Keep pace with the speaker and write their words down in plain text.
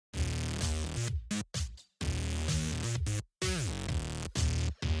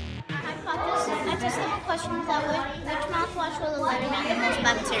the simple question is that which mouthwash will eliminate the most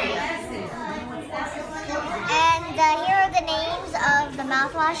bacteria? And here are the names of the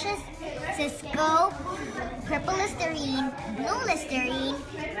mouthwashes: Cisco, Purple Listerine, Blue Listerine,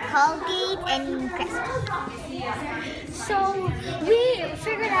 Colgate, and Crest. So we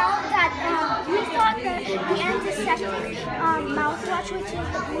figured out that we thought that the antiseptic mouthwash, which is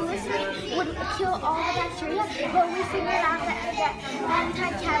the Blue Listerine, would kill all the bacteria, but we figured out that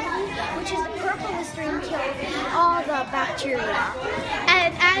anti-cavity, which is the Purple Listerine, kills all the bacteria.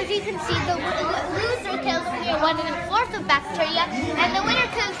 And as you can see, the loser kills only 1/4 of bacteria, and the winner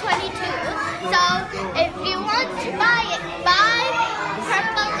kills 22. So if you want to buy it, buy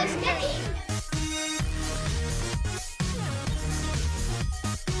Purple Listerine.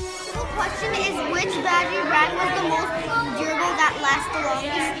 The question is, which battery brand was the most durable, that lasts the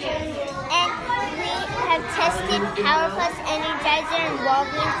longest? And we have tested Power Plus Energizer and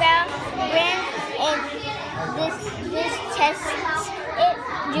Walgreens brand, and this tests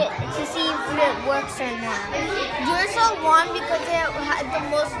it to see if it works or not. Duracell won because it had the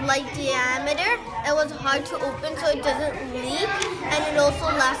most light diameter. It was hard to open, so it doesn't leak, and it also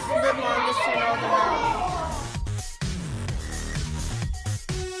lasts the longest in all the bags.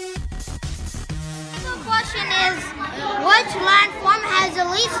 The question is, which landform has the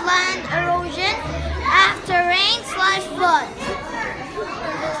least land erosion after rain/flood?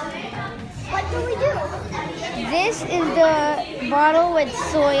 What do we do? This is the bottle with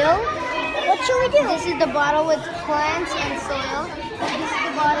soil. What should we do? This is the bottle with plants and soil. This is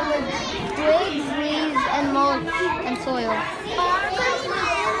the bottle with twigs, leaves, and mulch and soil.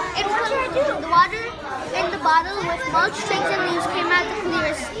 And what should I do? The water in the bottle with mulch, twigs, and leaves came out the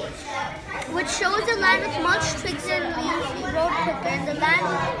clearest, which shows the land with mulch, twigs, and leaves erode quicker, and the land,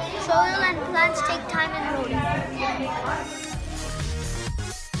 soil, and plants take time in eroding.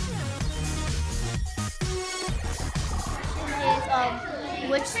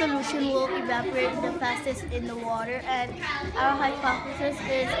 Which solution will evaporate the fastest in the water? And our hypothesis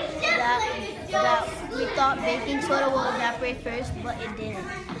is that we thought baking soda will evaporate first, but it didn't.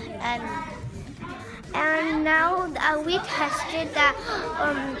 And now we tested that.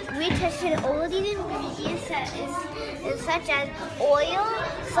 We tested all of these ingredients, such as oil,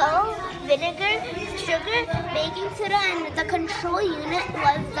 salt, vinegar, sugar, baking soda, and the control unit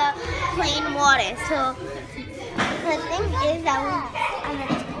was the plain water. So the thing is that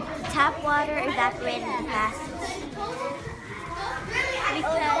tap water evaporated the fastest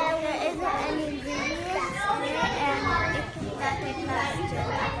because there isn't any ingredients in it, and it can evaporate faster.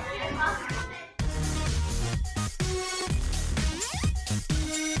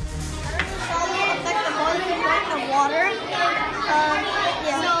 Affect the molecular weight of water.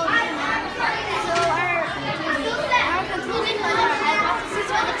 So our conclusion was our hypothesis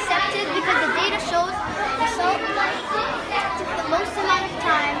was accepted because the data shows the salt took the most amount of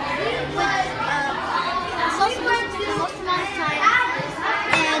time,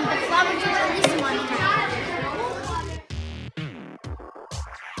 and the flour took the least amount of time.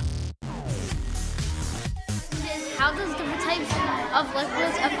 How does different types of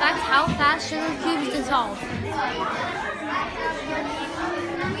liquids affect how fast sugar cubes dissolve?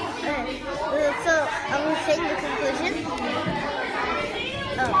 So I'm saying the conclusion.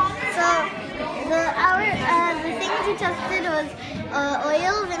 The things we tested was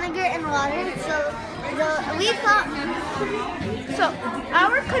oil, vinegar, and water. So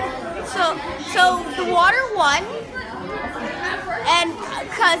the water won, and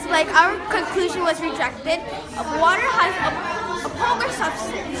because our conclusion was rejected, water has a polar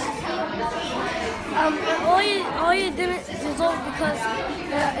substance. Oil didn't dissolve because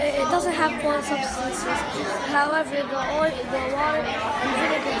it doesn't have polar substances. However, the water, and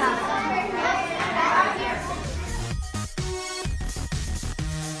vinegar have.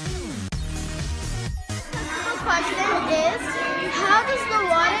 The question is, how does the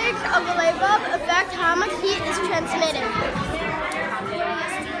wattage of a light bulb affect how much heat is transmitted?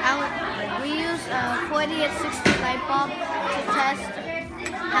 We use 40 and 60 light bulb to test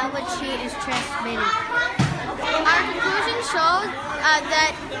how much heat is transmitted. Our conclusion shows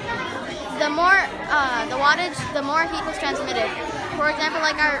that the more the wattage, the more heat is transmitted. For example,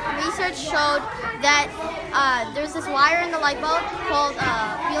 our research showed that there's this wire in the light bulb called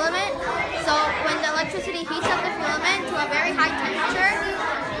filament. So when the electricity heats up the filament to a very high temperature,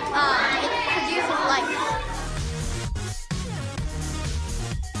 it produces light.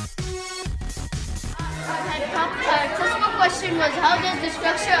 Our technical question was, how does the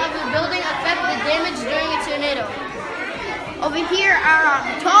structure of the building affect the damage during a tornado? Over here, our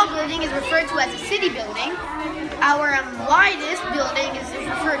tall building building is referred to as a city building. Our widest building is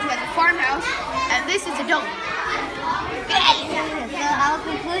referred to as a farmhouse, and this is a dome. So our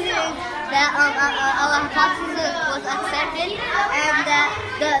conclusion is that our hypothesis was accepted, and that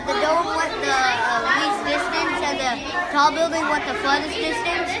the dome went the least distance, and the tall building went the furthest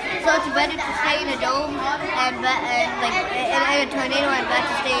distance. So it's better to stay in a dome and like in a tornado, and better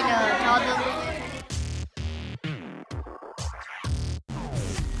to stay in a tall building.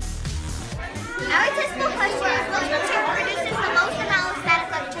 Our testable question is which material produces the most amount of static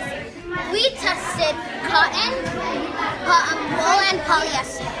electricity? We tested cotton, wool, and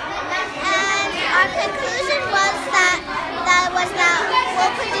polyester. And our conclusion was that wool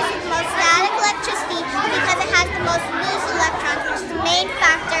produces the most static electricity because it has the most loose electrons, which is the main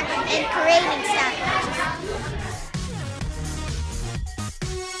factor in creating static electricity.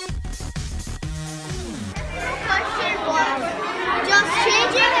 Question 1. Does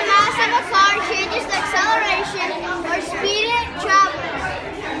changing the mass of a car changes the acceleration or speed it travels?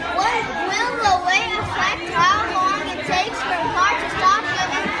 Will the weight affect how long it takes for a car to stop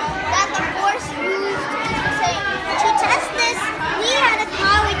given that the force used is the same? To test this, we had a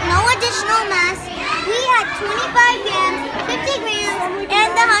car with no additional mass. We had 25 grams, 50 grams, and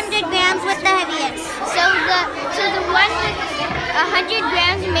the 100 grams with the heaviest. So the one with 100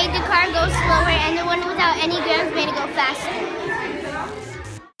 grams made the car go slower, and the one without any grams made it go faster.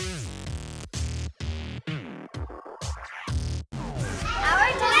 Our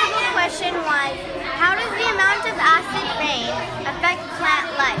testable question was, how does the amount of acid rain affect plant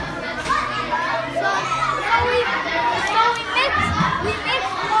life? So we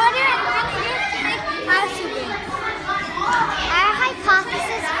mixed water and vinegar to make acid rain. Our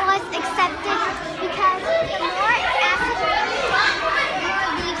hypothesis was accepted because the more acid rain, the more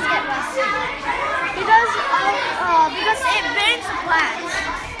leaves get rusty. Because it burns plants.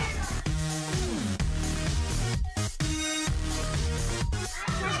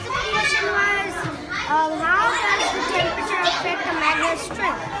 The question was, how does the temperature affect the magnet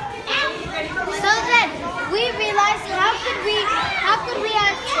strength? So then we realized how could we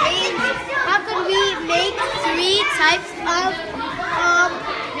make 3 types of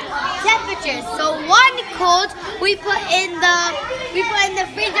temperatures. So one cold we put in the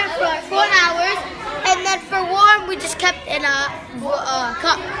freezer for 4 hours, and then for warm we just kept in a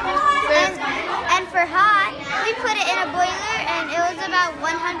cup. And for hot we put it in a boiler, and it was about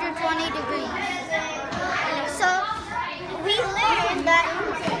 120 degrees. So we learned that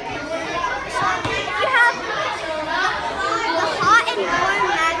if you have the hot and warm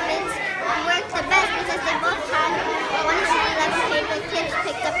magnets work the best because they both have 1 less paper clips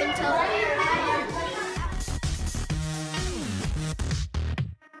picked up in total.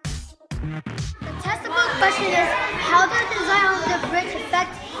 The testable question is, how does the design of the bridge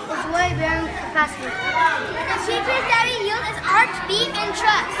affect its weight-bearing capacity? The features that we use is arch, beam, and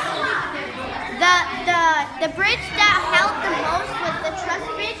truss. The bridge that held the most was the truss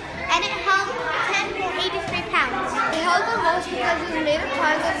bridge, and it held 10.83 pounds. It held the most because it was made of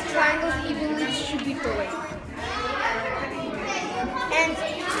triangles evenly distribute the weight. And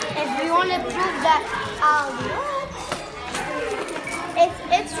if we want to prove that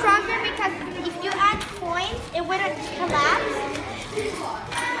it's stronger, because if you add coins, it wouldn't collapse.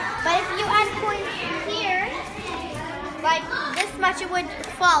 But if you add coins here, like this much, it would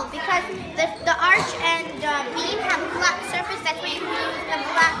fall because the arch and the beam have a flat surface. That's why you use the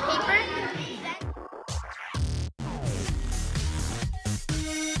flat paper.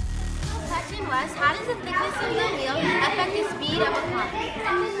 The question was, how does the thickness of the wheel affect the speed of a car?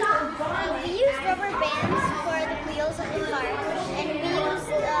 We use rubber bands for the wheels of the car, and we use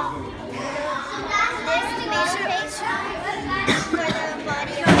this measure tape for the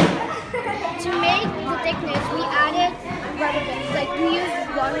body of the car. To make the thickness, we added rubber bands. Like we used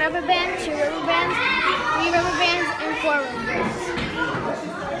 1 rubber band, 2 rubber bands, 3 rubber bands, and 4 rubber bands.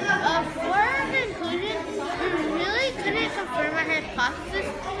 For our conclusion, we really couldn't confirm our hypothesis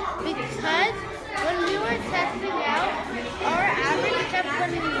because when we were testing out, our average kept on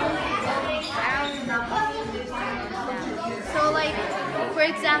going down. So like, for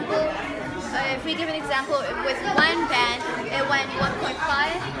example, if we give an example, with 1 band, it went 1.5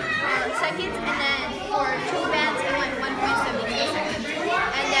 seconds, and then for 2 bands, it went 1.72 seconds,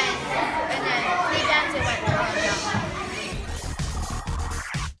 and then 3 bands, it went down.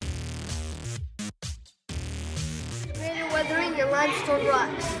 Weathering your limestone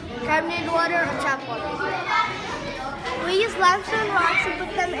rocks, carbonated water, or tap water. We use limestone rocks and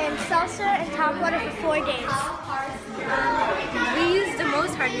put them in seltzer and tap water for 4 days. We use the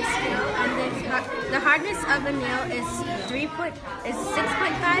most hardness scale, and the hardness of a nail is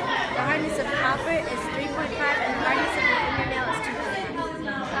 6.5,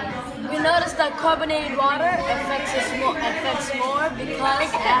 that carbonated water affects more because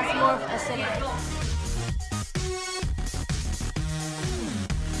it has more acidity.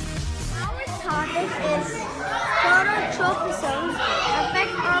 Our topic is phototropism,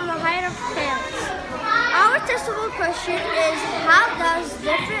 effect on the height of plants. Our testable question is, how does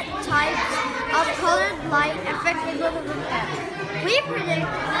different types of colored light affect the growth of the plant? We predict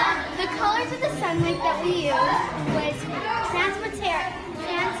the colors of the sunlight that we use was transparent,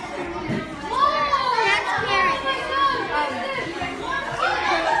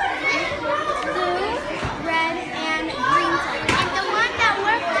 blue, red, and green type. And the one that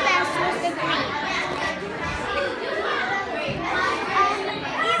worked the best was the green.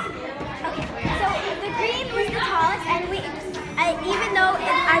 So the green was the tallest, and even though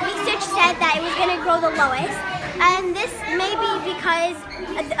our research said that it was going to grow the lowest, and this may be because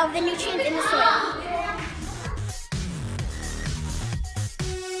of the nutrients in the soil.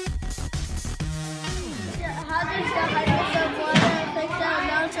 How does the hardness of water affect the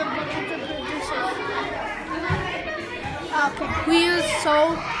amount of liquid it produces? Okay. We use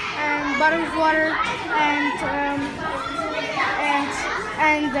salt and bottled water and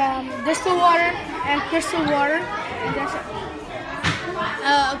distilled water and crystal water. And that's it.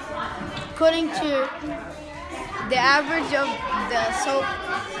 According to the average of the soap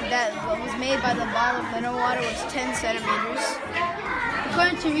that was made by the bottled mineral water was 10 centimeters.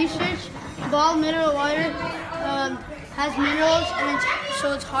 According to research, bottled mineral water has minerals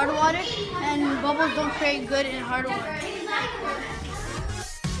so it's hard water, and bubbles don't create good in hard water. During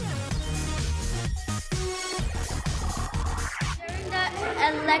the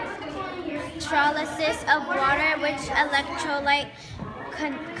electrolysis of water, which electrolyte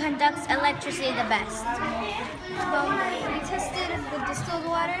conducts electricity the best? We tested the distilled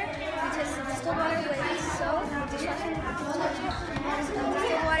water. We tested distilled water with soap, dishwashing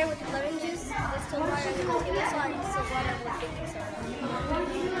distilled water with lemon juice, distilled water with table salt, and distilled water with baking soda.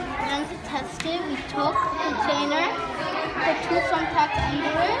 And to test it, we took a container, put 2 thumbtacks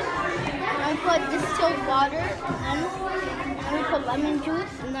under it, and put distilled water, and we put lemon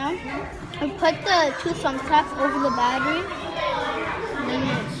juice, and then we put the 2 thumbtacks over the battery, and then it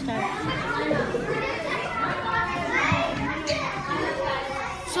starts.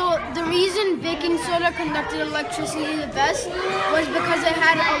 So the reason baking soda conducted electricity the best was because it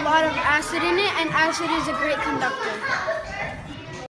had a lot of acid in it, and acid is a great conductor.